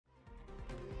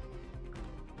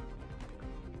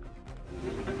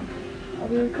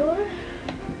we recording?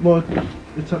 Well,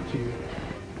 it's up to you.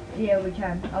 Yeah, we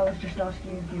can. I was just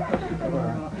asking if you pressed record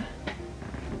or not.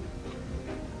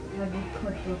 Have you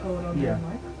clicked record on your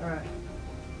mic? Alright.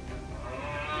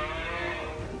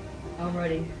 I'm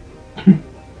ready.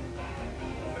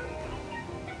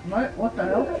 No, what the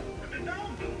hell?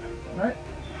 No.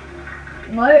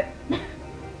 No.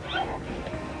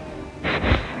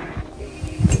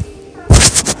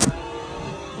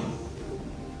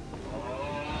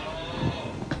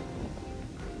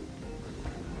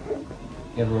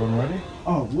 Everyone ready?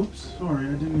 Oh, whoops. Sorry,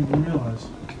 I didn't even realize.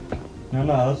 No,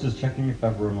 I was just checking if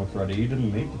everyone was ready. You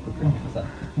didn't need to put your hands up.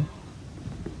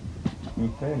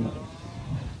 Okay, nice.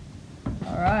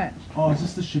 Alright. Oh, is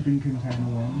this the shipping container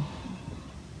one?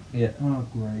 Yeah. Oh,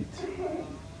 great.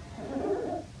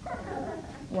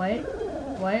 Wait.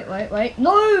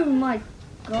 No, my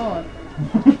god.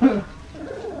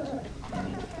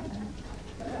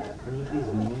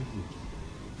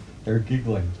 They're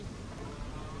giggling.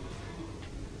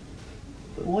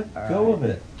 Let go of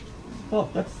it.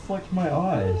 Stop, that's like my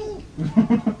eyes.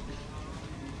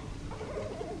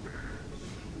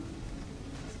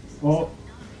 Oh!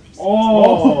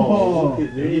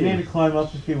 You need to climb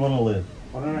up if you want to live.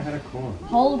 I don't know how to climb.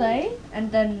 Hold A,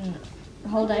 and then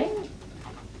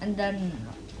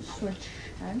switch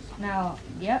hands. Now,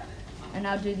 yep. And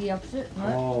now do the opposite. No.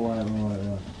 Oh, wait.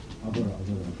 I've got it.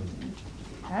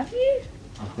 Have you?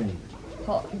 I think.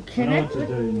 Connect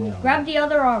with. Grab the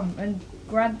other arm and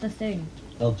grab the thing.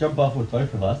 They'll jump off with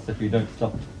both of us if you don't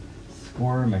stop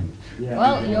squirming. Yeah,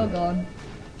 Well, you're gone.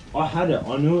 I had it.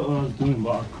 I knew what I was doing,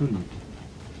 but I couldn't.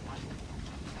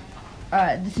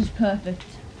 Alright, this is perfect.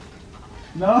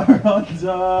 No,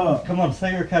 Hunter! Come on,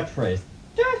 say your catchphrase.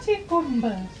 Dirty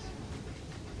Gumbas.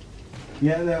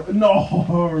 Yeah, there.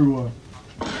 No!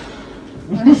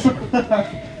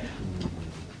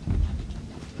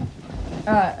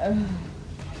 Alright.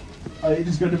 Are you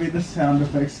just going to be the sound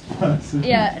effects person?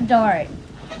 Yeah, don't worry.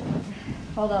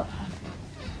 Hold up.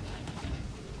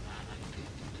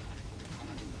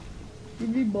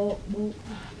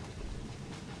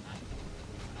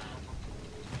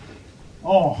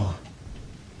 Oh!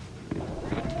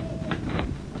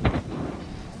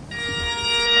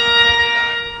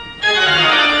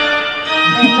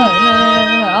 No.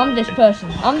 I'm this person.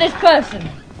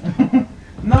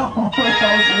 No! I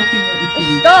was looking at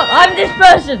you. Stop! I'm this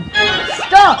person!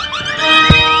 Stop!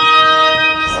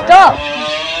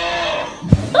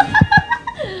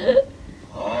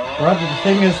 Brother, the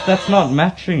thing is, that's not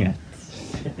matching it.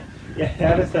 Yeah,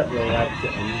 how does that relate to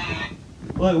anything?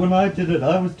 Like, when I did it,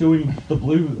 I was doing the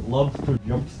blue lobster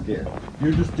jump scare.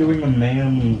 You're just doing a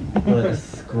man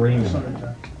screaming. Sorry,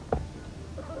 Jack.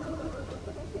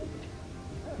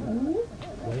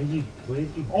 Where'd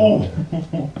you go? Oh!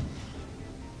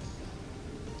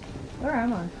 Where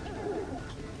am I?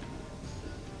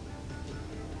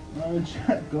 No,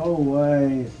 Jack, go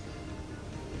away.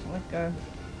 Let go.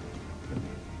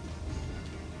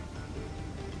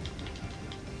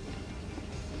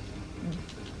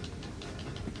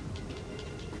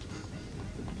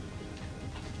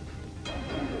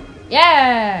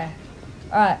 Yeah!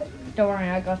 Alright, don't worry,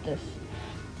 I got this.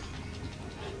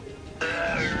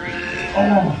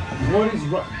 Oh! What is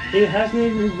right?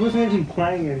 He wasn't even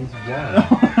playing it, he's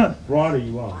right. Righter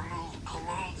you are.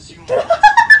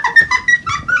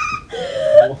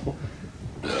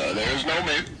 There's no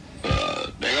meat.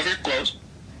 They have it close.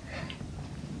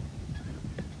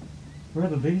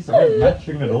 Brother, these aren't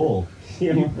matching at all.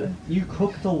 Yeah. You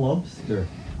cooked a lobster.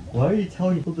 Why are you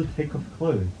telling people to take off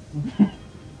clothes?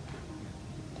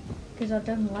 Because I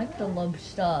don't like the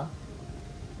lobster.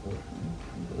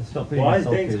 Stop being Why is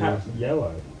salty, things half Wilson.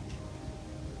 yellow?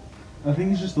 I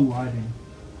think it's just the lighting.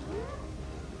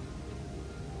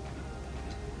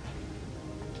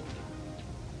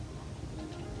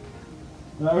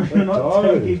 No, Let you're not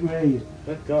go. taking me.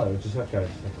 Let go. Just okay.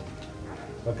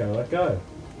 Okay, let go.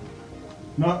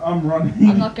 No, I'm running.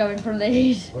 I'm not going from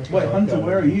these. Let Wait, go, Hunter, let go.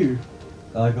 where are you?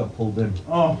 I got pulled in.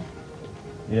 Oh.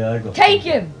 Yeah, I got Take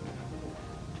pulled in. him!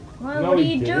 Why, No, what are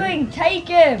he you didn't. doing? Take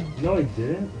him! No, he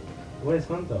didn't. Where's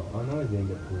Hunter? I know he didn't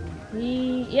get pulled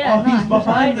in. Yeah, Oh, no, he's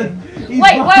behind the. hiding. He's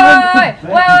Wait, behind the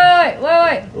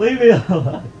bench. wait. Leave me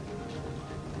alone.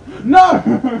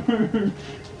 No!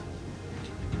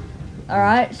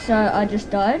 Alright, so I just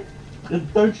died.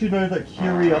 Don't you know that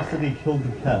curiosity killed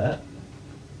the cat?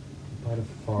 By the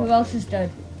fire. Who else is dead?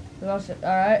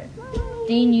 Alright.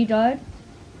 Dean, you died.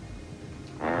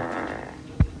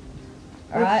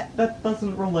 Alright. That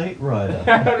doesn't relate,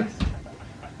 Ryder.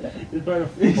 He's by the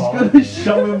He's fire. gonna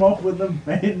shove him off with a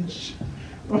bench.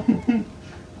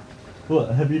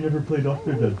 What, have you never played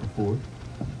Octodad before?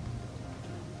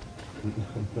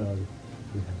 No.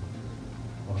 Yeah.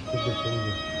 Oh, I think the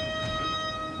finger.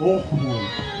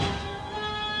 Oh.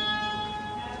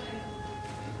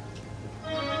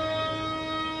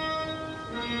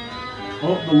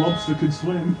 Oh, the lobster could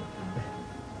swim.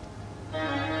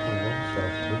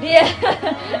 Yeah.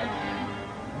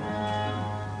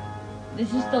 This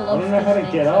is the I lobster. don't know how to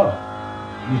thing, get so-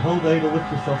 up. You hold A to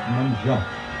lift yourself and then jump.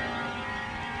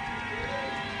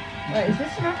 Wait, is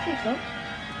this an actual song?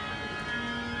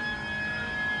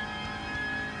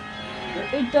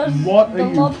 It does What the are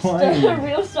you lobster playing?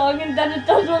 real song, and then it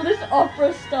does all this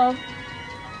opera stuff.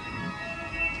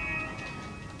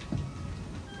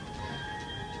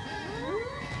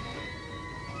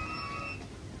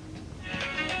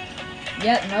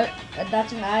 Yeah, no,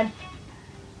 that's an ad.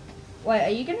 Wait, are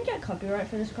you gonna get copyright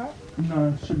for this crap?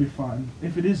 No, should be fine.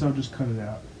 If it is, I'll just cut it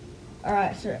out.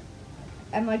 Alright, so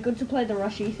am I good to play the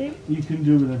Rushy thing? You can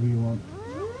do whatever you want.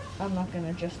 I'm not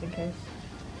gonna, just in case.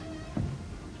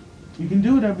 You can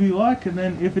do whatever you like, and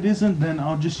then if it isn't, then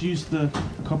I'll just use the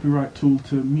copyright tool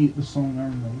to mute the song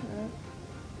only.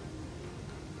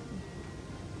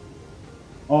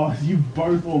 Oh, you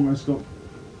both almost got...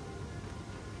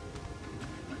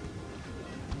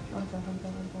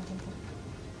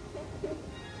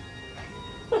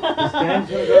 This game's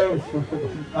gonna go for...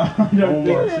 I don't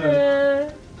think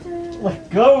so. Let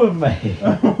go of me!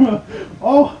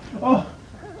 Oh!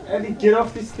 Eddie, get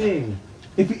off this thing.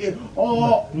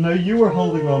 Oh! No, you were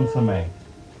holding on to me.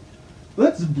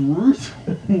 That's brutal.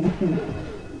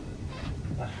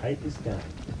 I hate this game.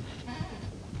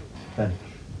 Finish.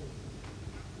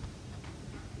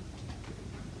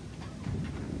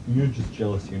 You're just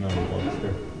jealous you're not a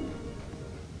lobster.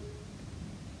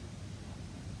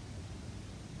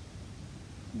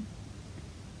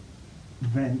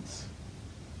 Vents.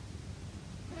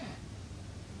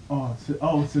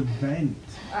 It's a vent.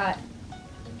 Alright.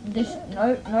 This,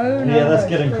 no. Yeah, that's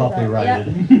getting screw that.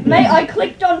 copyrighted. Yeah. Mate, I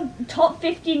clicked on top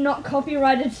 50 not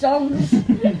copyrighted songs.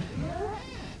 I'm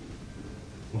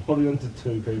holding on to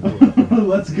two people.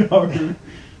 Let's go.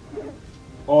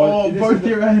 Oh, this both is the-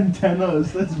 your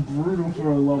antennas. That's brutal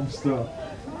for a lobster.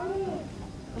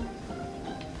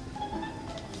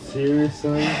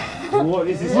 Seriously? What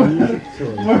is this music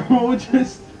choice? We're all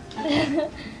just...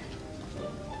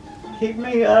 Keep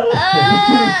me out of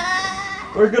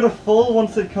Ah! We're gonna fall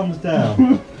once it comes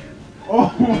down. Oh!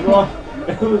 What?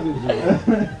 It was a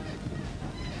joke.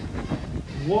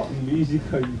 What music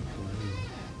are you playing?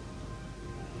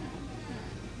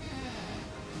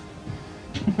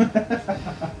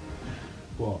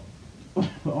 What?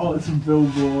 Oh, it's a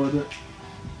billboard.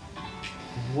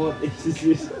 What is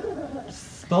this?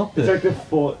 Stop It's it. like the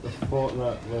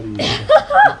Fortnite bloody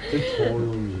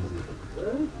tutorial music.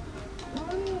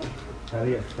 How to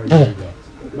get free cigarettes.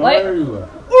 Wait. No!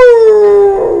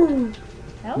 Ooh!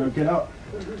 Hell? No, get up.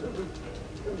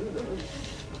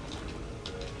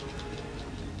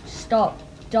 Stop.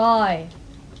 Die.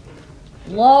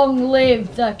 Long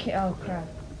live the oh crap.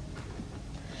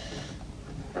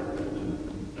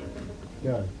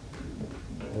 Go.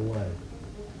 Away.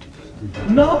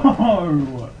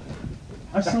 No!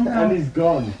 I somehow... And he's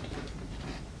gone.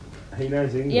 He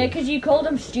knows English. Yeah, because you called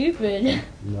him stupid.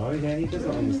 No, he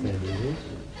doesn't understand English.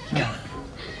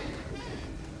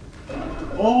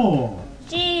 Oh!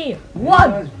 Gee. That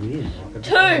 1, guy's weird. Like, I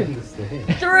two. don't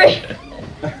understand.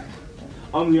 3.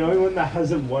 I'm the only one that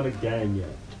hasn't won a game yet.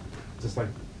 Just like,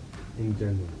 in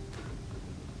general.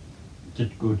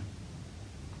 Just good.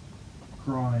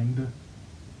 Grind.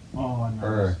 Oh, no.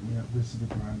 Err. Yeah, this is the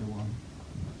grinder one.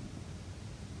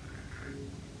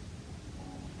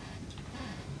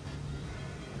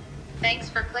 Thanks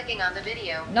for clicking on the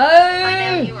video. No.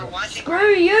 I know you were watching.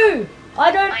 Screw you.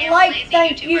 I don't I am a like lazy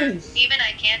thank YouTuber. yous. Even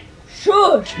I can't.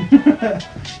 Shush.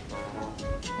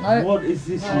 No. What is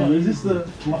this? Oh, is this the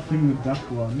fluffing the duck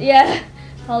one? Yeah.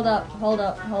 Hold up.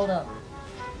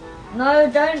 No,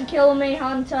 don't kill me,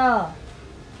 Hunter.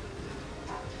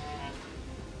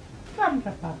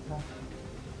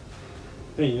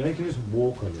 Hey, you know, you can just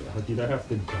walk on it. Like, you don't have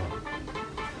to jump.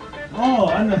 Oh,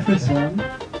 I know this one.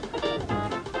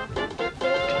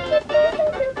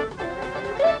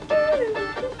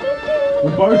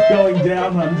 We're both going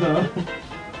down, Hunter.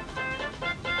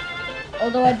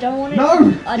 Although I don't want it.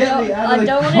 No! I Get don't. me out of I the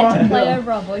don't want it to play grinder.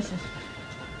 over our voices.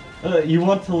 You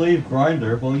want to leave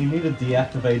Grindr? Well, you need to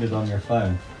deactivate it on your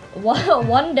phone.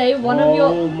 One day, one of Oh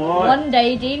your. my- One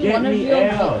day, Dean. Get One of me your.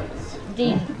 out.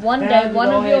 Dean, one How day, did one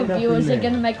of I your end up in viewers are there?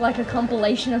 gonna make like a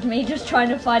compilation of me just trying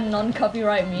to find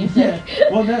non-copyright music. Yeah.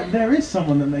 Well, there is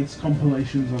someone that makes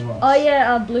compilations of us. Oh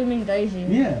yeah, Blooming Daisy.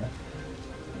 Yeah.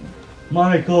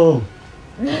 Michael!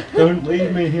 Don't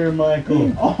leave me here,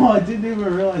 Michael. Oh, I didn't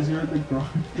even realize you were at the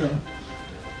grinder.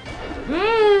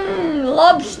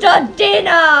 Lobster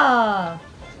dinner!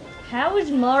 How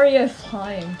is Mario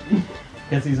flying?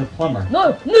 Because he's a plumber.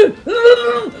 No!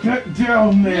 Get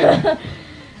down there!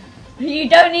 You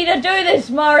don't need to do this,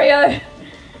 Mario!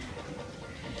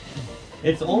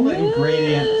 It's all the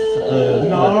ingredients of...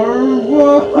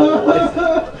 No!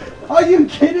 Are you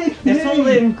kidding me? It's all the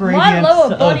lower ingredients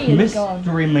body of is gone.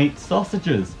 mystery meat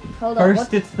sausages. Hold on,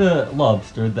 First what? it's the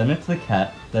lobster, then it's the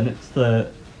cat, then it's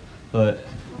the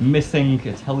missing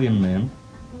Italian man.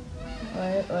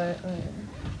 Wait.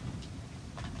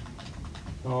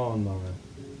 Oh no.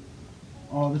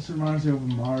 Oh, this reminds me of a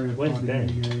Mario Where's Party Ben?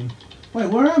 game. Wait,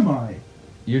 where am I?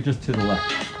 You're just to the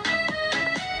left.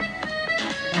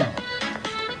 Oh.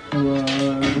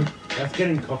 Hello. That's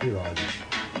getting copyrighted.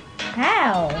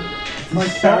 How? My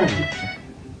Song. character,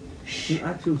 The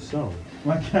actual song.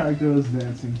 my character was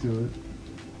dancing to it.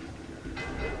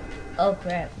 Oh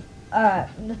crap. Alright,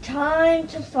 the time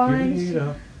to find... Give it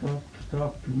up,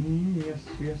 stop.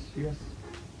 Yes.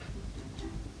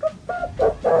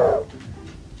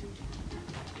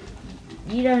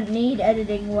 You don't need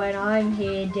editing when I'm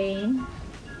here, Dean.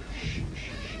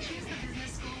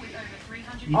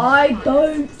 I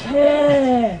don't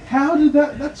care! How did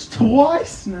that's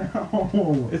twice now?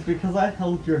 It's because I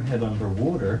held your head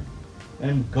underwater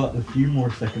and got a few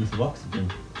more seconds of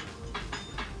oxygen.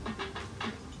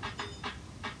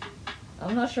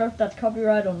 I'm not sure if that's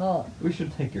copyright or not. We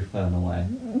should take your phone away.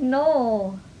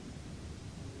 No!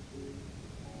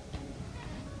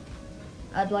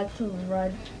 I'd like to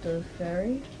ride the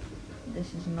ferry.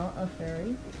 This is not a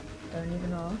ferry. Don't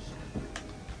even ask.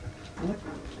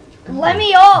 Let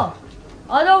me off!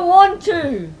 I don't want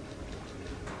to!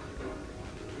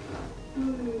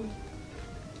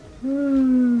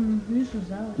 Whose was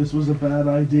that? This was a bad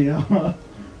idea.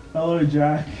 Hello,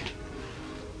 Jack.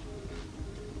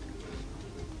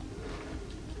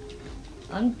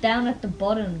 I'm down at the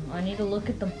bottom. I need to look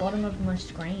at the bottom of my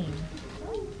screen.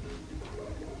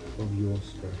 Of your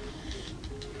strength.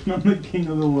 I'm the king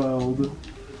of the world.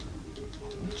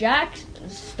 Jack,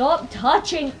 stop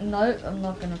touching. No, I'm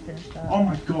not gonna finish that. Oh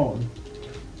my god.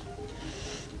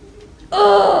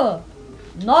 Ugh!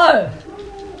 No!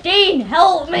 Dean,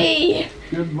 help me!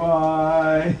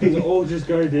 Goodbye. It'll all just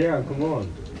go down, come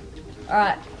on.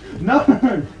 Alright. No!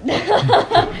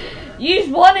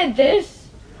 You wanted this.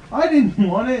 I didn't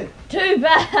want it. Too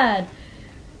bad.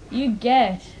 You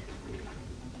get.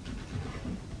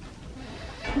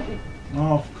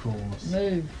 Oh, of course.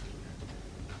 Move.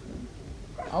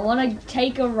 I want to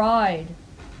take a ride.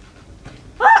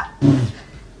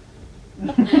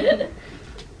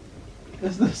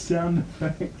 That's the sound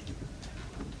effect.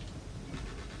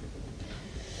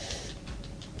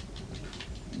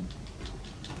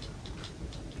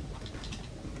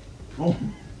 Oh.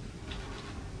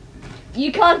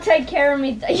 You can't take care of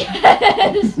me.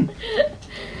 Yes.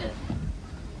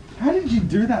 How did you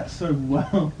do that so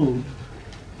well?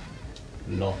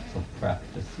 Lots of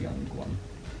practice, young one.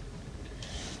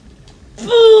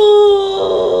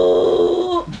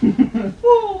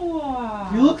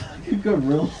 You look like a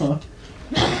gorilla.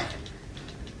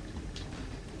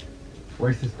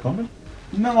 Racist comment?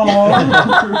 No!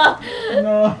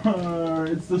 No!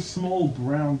 It's the small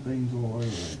brown things all over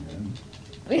again.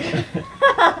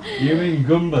 You mean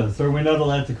Goombas, or we're not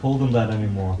allowed to call them that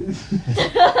anymore?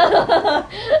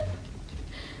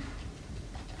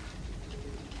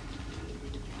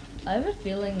 I have a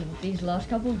feeling these last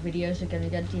couple of videos are going to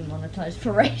get demonetized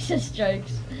for racist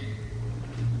jokes.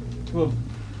 Well,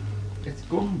 it's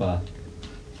Goomba.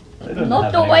 They don't Not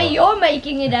have the any way rights. you're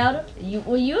making it out.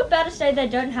 Were you about to say they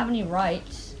don't have any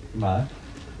rights? No.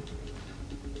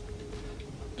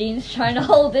 Dean's trying to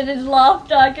hold in his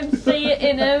laughter. I can see it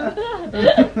in him.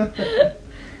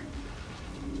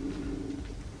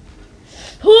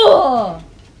 Whew.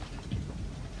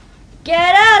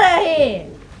 Get out of here!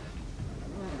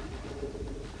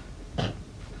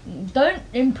 Don't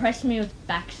impress me with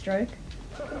backstroke.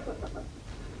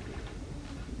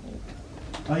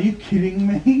 Are you kidding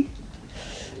me?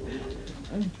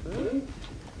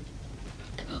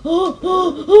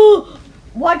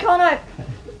 Why can't I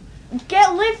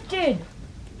get lifted?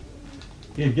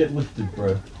 Yeah, get lifted,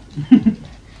 bro.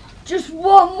 Just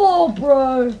one more,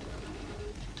 bro.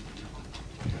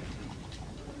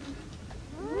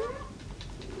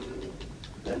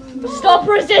 Stop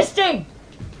resisting!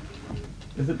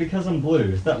 Is it because I'm blue?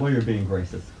 Is that why you're being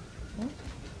racist?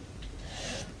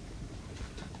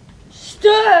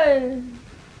 Stay!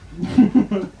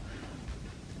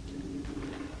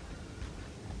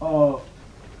 Oh.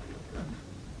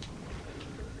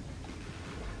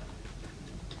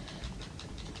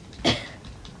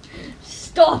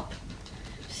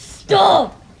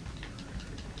 up!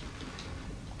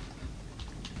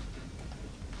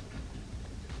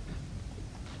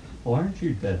 Why aren't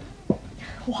you dead?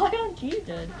 Why aren't you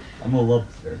dead? I'm a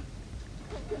lobster.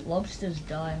 Lobsters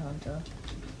die, Hunter.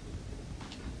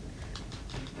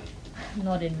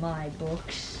 Not in my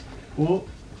books. Oh,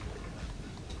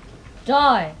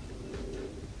 Die!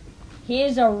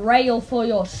 Here's a rail for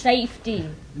your safety.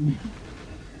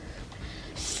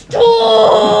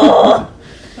 Stop!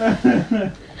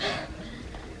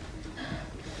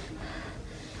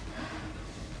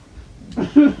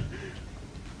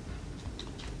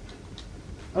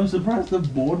 I'm surprised the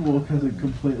boardwalk hasn't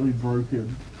completely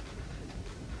broken.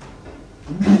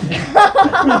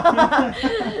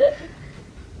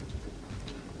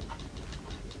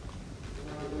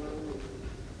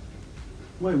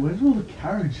 Wait, where did all the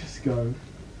carriages go?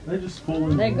 They just fall in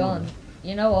the They're road. gone.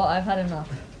 You know what? I've had enough.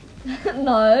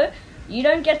 No, you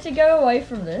don't get to go away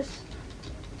from this.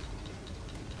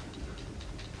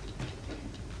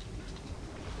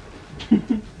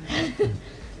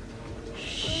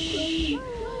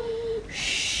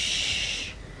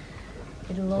 Shh.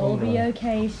 It'll all be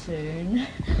okay soon.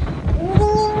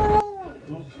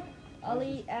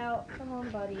 Ollie, out. Come on,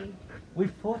 buddy. We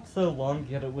fought so long,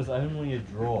 yet it was only a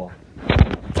draw.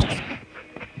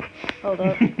 Hold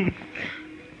up.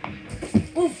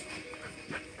 Oof.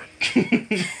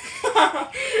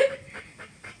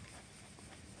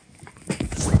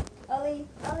 Ollie,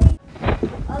 Ollie,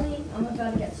 Ollie, I'm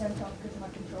about to get sent off because my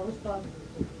controller's bugged.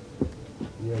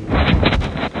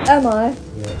 Yeah. Am I?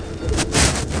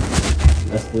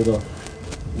 That's little.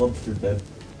 Lobster dead.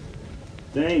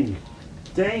 Dane!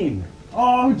 Dane!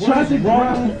 Oh, I tried to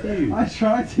wrong grab. with you? I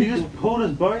tried to. You just pulled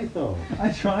us both off.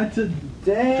 I tried to.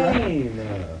 Dane!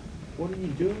 What are you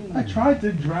doing? I tried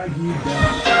to drag you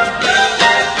down.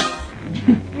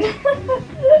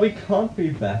 We can't be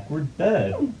back, we're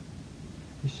dead.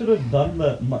 You should have done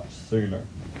that much sooner.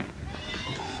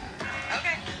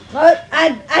 No,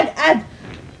 ad.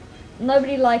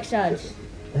 Nobody likes ads.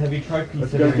 Have you tried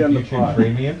Let's go considering down the YouTube pipe.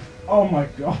 Premium? Oh my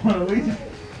god. Wait,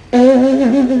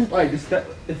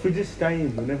 if we just stay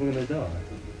in, we're never gonna die.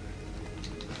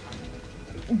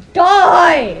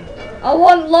 Die! I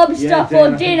want lobster Dan, for I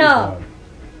think we dinner. died.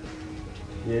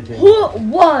 Yeah, Dan. Who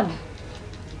won?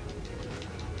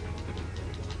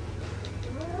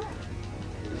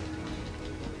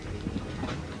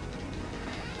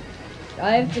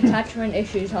 I have detachment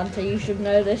issues, Hunter. You should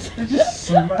know this. They're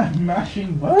just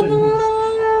mashing buttons.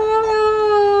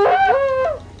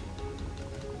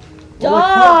 Well,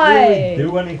 I can't really Die!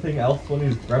 do anything else when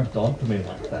he's grabbed onto me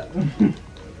like that.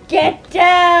 Get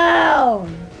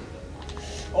down!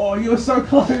 Oh, you were so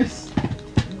close.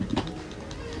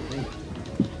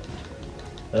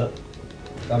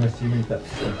 I'm assuming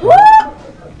that's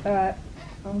Alright,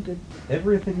 I'm good.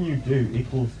 everything you do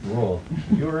equals draw.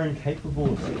 You are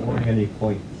incapable of scoring any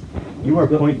points. You are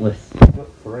pointless. Got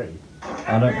 3.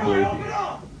 I don't believe you.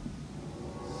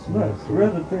 No,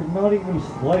 rather, they're not even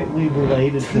slightly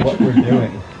related to what we're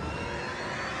doing.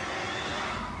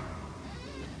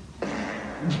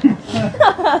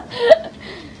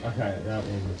 Okay, that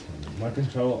one was funny. My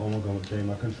controller, oh my god, Dane,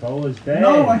 my controller's dead.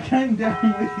 No, I came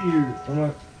down with you. I'm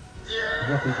like, is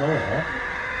my controller off?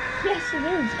 Yes, it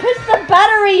is. Because the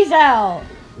battery's out!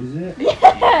 Is it?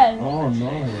 Yes! Oh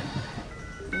no.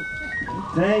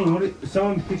 Dang,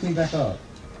 someone pick me back up.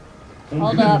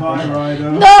 Hold Goodbye, up.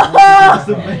 Ryder. No! It's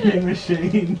the vending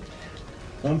machine.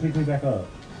 Someone pick me back up.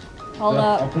 Hold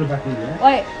I'll up. put it back in, yeah?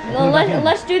 Wait, Put it back in.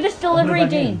 let's do this delivery,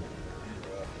 back in. Dean.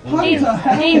 Dean, Hunter,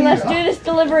 how Dean, let's do this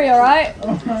delivery, alright?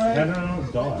 How did I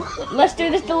not die? Let's do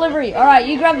this delivery. Alright,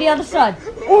 you grab the other side.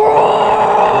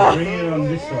 I'll bring it on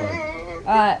this side.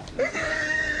 Alright.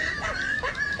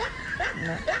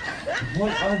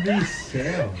 What are these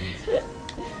sounds?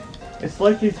 It's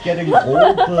like he's getting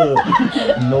all the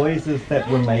noises that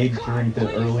were made during the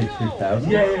early 2000s.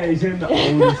 Yeah, he's in the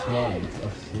oldest ones. I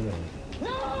swear.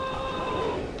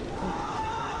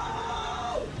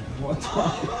 What the?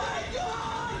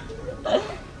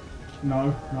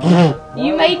 No, no.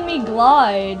 You made me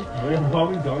glide. Why are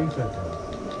we going so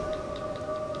fast?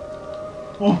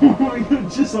 Oh, you're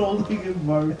just holding it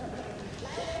both.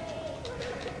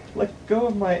 Let go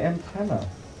of my antenna.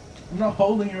 I'm not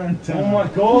holding your antenna. Oh my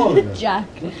god! Jack.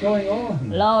 What's going on?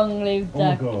 Long live Oh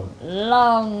my the god.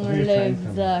 long I think it's live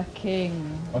changed the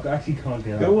king. I actually can't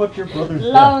get Go up. watch your brother's death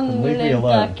and Long leave me live the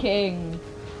alone. king.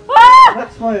 Ah!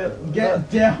 That's my... Get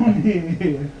down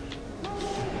here.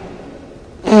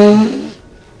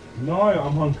 No,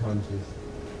 I'm unconscious.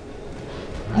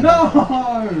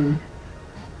 No!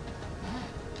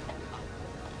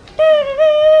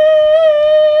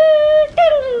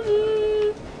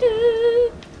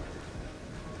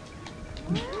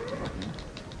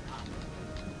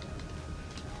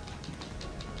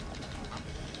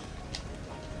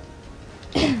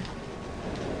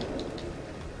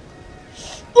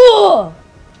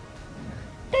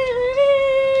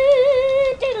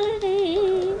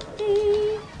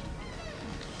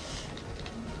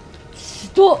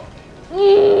 Stop!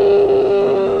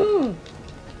 Mm.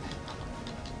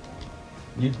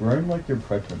 You groan like you're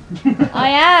pregnant. I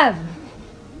am.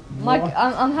 What?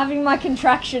 I'm having my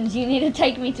contractions. You need to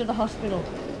take me to the hospital.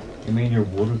 You mean your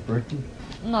water's broken?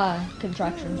 No,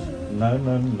 contractions. No,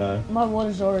 no, no. My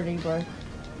water's already broke.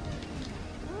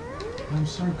 I'm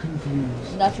so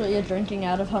confused. That's what you're drinking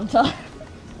out of, Hunter.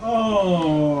 Oh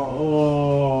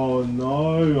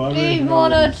no! I We don't know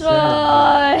wanna what you said.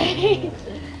 try.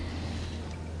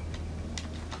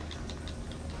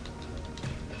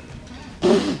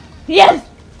 Yes.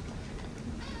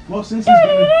 Well, since he's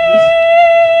gonna.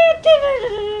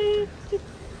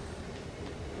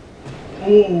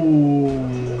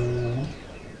 Oh.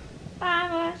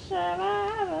 I'm a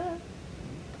survivor.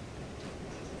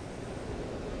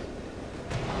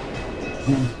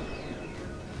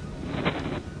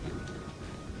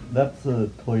 That's a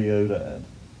Toyota ad.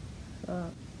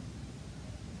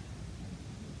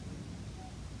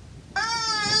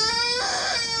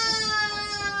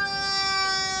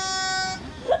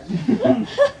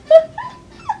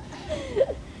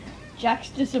 Jack's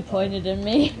disappointed in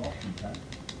me.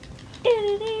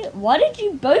 Why did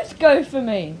you both go for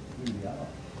me?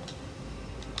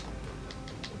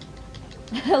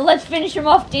 Let's finish him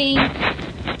off, Dean.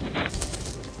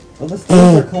 Well, the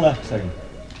stairs are collapsing.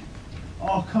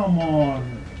 Oh come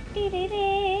on!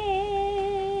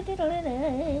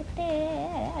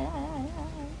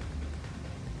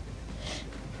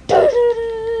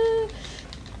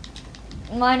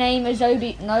 My name is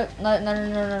Obi. No.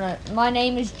 My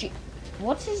name is.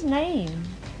 What's his name?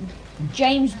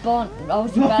 James Bond. I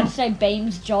was about to say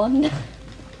Bames John.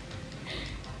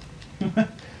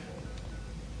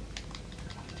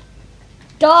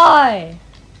 Die!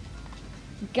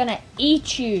 I'm gonna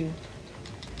eat you.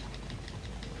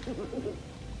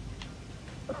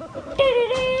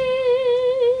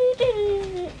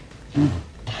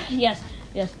 Yes,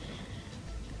 yes.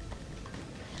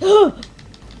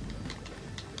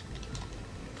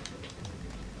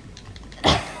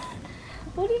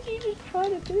 What did you just try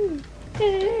to do?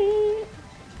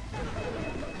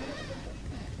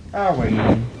 Are we?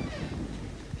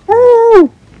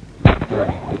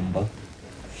 Dirty Goomba.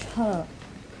 Shut up.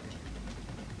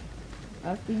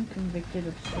 I've been convicted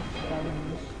of 6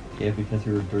 felonies. Yeah, because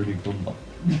you're a dirty Goomba.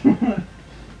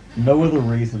 No other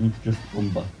reason, just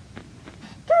Goomba.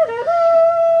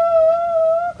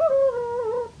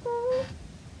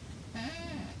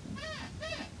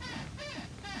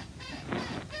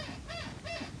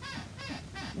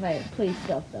 Mate, please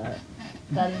stop that.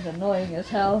 That is annoying as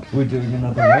hell. We're doing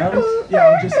another round? Yeah,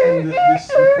 I'm just ending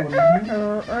this recording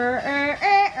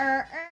here.